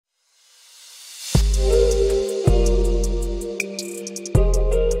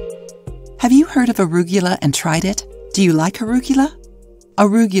heard of arugula and tried it? Do you like arugula?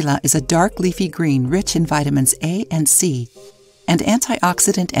 Arugula is a dark leafy green rich in vitamins A and C and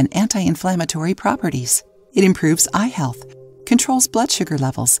antioxidant and anti-inflammatory properties. It improves eye health, controls blood sugar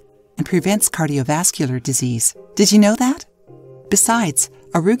levels, and prevents cardiovascular disease. Did you know that? Besides,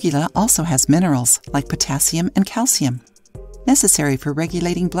 arugula also has minerals like potassium and calcium, necessary for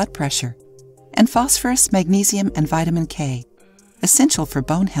regulating blood pressure, and phosphorus, magnesium, and vitamin K, essential for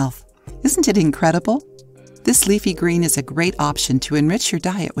bone health. Isn't it incredible? This leafy green is a great option to enrich your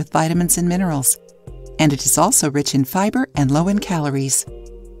diet with vitamins and minerals, and it is also rich in fiber and low in calories.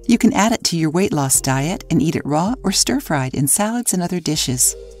 You can add it to your weight loss diet and eat it raw or stir-fried in salads and other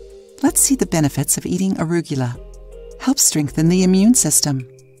dishes. Let's see the benefits of eating arugula. Helps strengthen the immune system.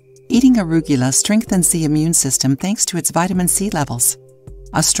 Eating arugula strengthens the immune system thanks to its vitamin C levels.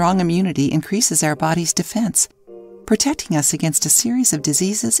 A strong immunity increases our body's defense, protecting us against a series of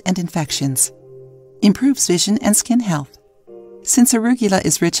diseases and infections. Improves vision and skin health. Since arugula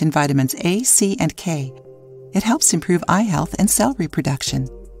is rich in vitamins A, C, and K, it helps improve eye health and cell reproduction.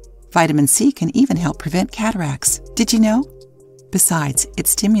 Vitamin C can even help prevent cataracts. Did you know? Besides, it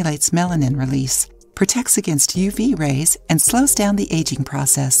stimulates melanin release, protects against UV rays, and slows down the aging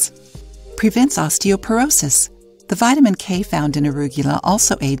process. Prevents osteoporosis. The vitamin K found in arugula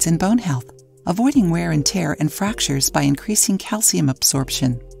also aids in bone health, avoiding wear and tear and fractures by increasing calcium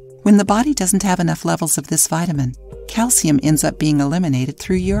absorption. When the body doesn't have enough levels of this vitamin, calcium ends up being eliminated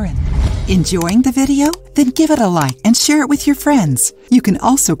through urine. Enjoying the video? Then give it a like and share it with your friends. You can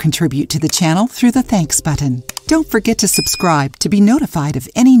also contribute to the channel through the thanks button. Don't forget to subscribe to be notified of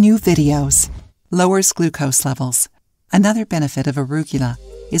any new videos. Lowers glucose levels. Another benefit of arugula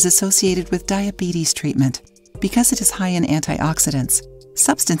is associated with diabetes treatment because it is high in antioxidants,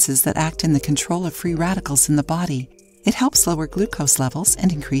 substances that act in the control of free radicals in the body. It helps lower glucose levels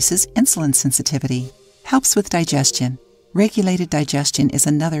and increases insulin sensitivity. Helps with digestion. Regulated digestion is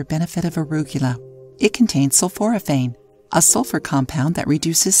another benefit of arugula. It contains sulforaphane, a sulfur compound that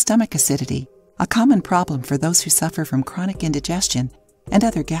reduces stomach acidity, a common problem for those who suffer from chronic indigestion and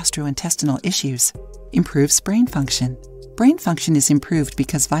other gastrointestinal issues. Improves brain function. Brain function is improved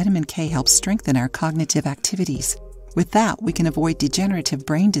because vitamin K helps strengthen our cognitive activities. With that, we can avoid degenerative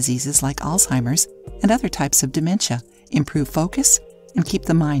brain diseases like Alzheimer's and other types of dementia, improve focus, and keep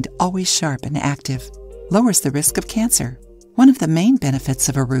the mind always sharp and active. Lowers the risk of cancer. One of the main benefits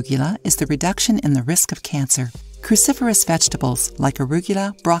of arugula is the reduction in the risk of cancer. Cruciferous vegetables like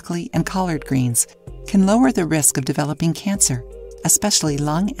arugula, broccoli, and collard greens can lower the risk of developing cancer, especially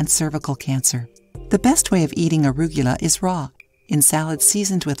lung and cervical cancer. The best way of eating arugula is raw, in salads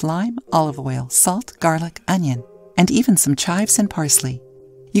seasoned with lime, olive oil, salt, garlic, onion, and even some chives and parsley.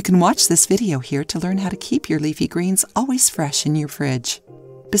 You can watch this video here to learn how to keep your leafy greens always fresh in your fridge.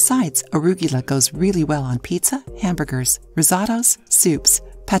 Besides, arugula goes really well on pizza, hamburgers, risottos, soups,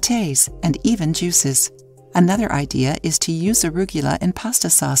 pâtés, and even juices. Another idea is to use arugula in pasta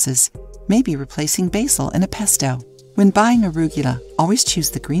sauces, maybe replacing basil in a pesto. When buying arugula, always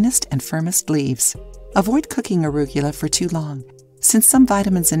choose the greenest and firmest leaves. Avoid cooking arugula for too long, since some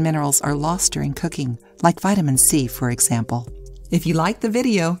vitamins and minerals are lost during cooking, like vitamin C, for example. If you liked the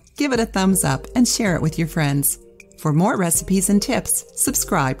video, give it a thumbs up and share it with your friends. For more recipes and tips,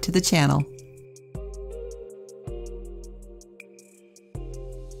 subscribe to the channel.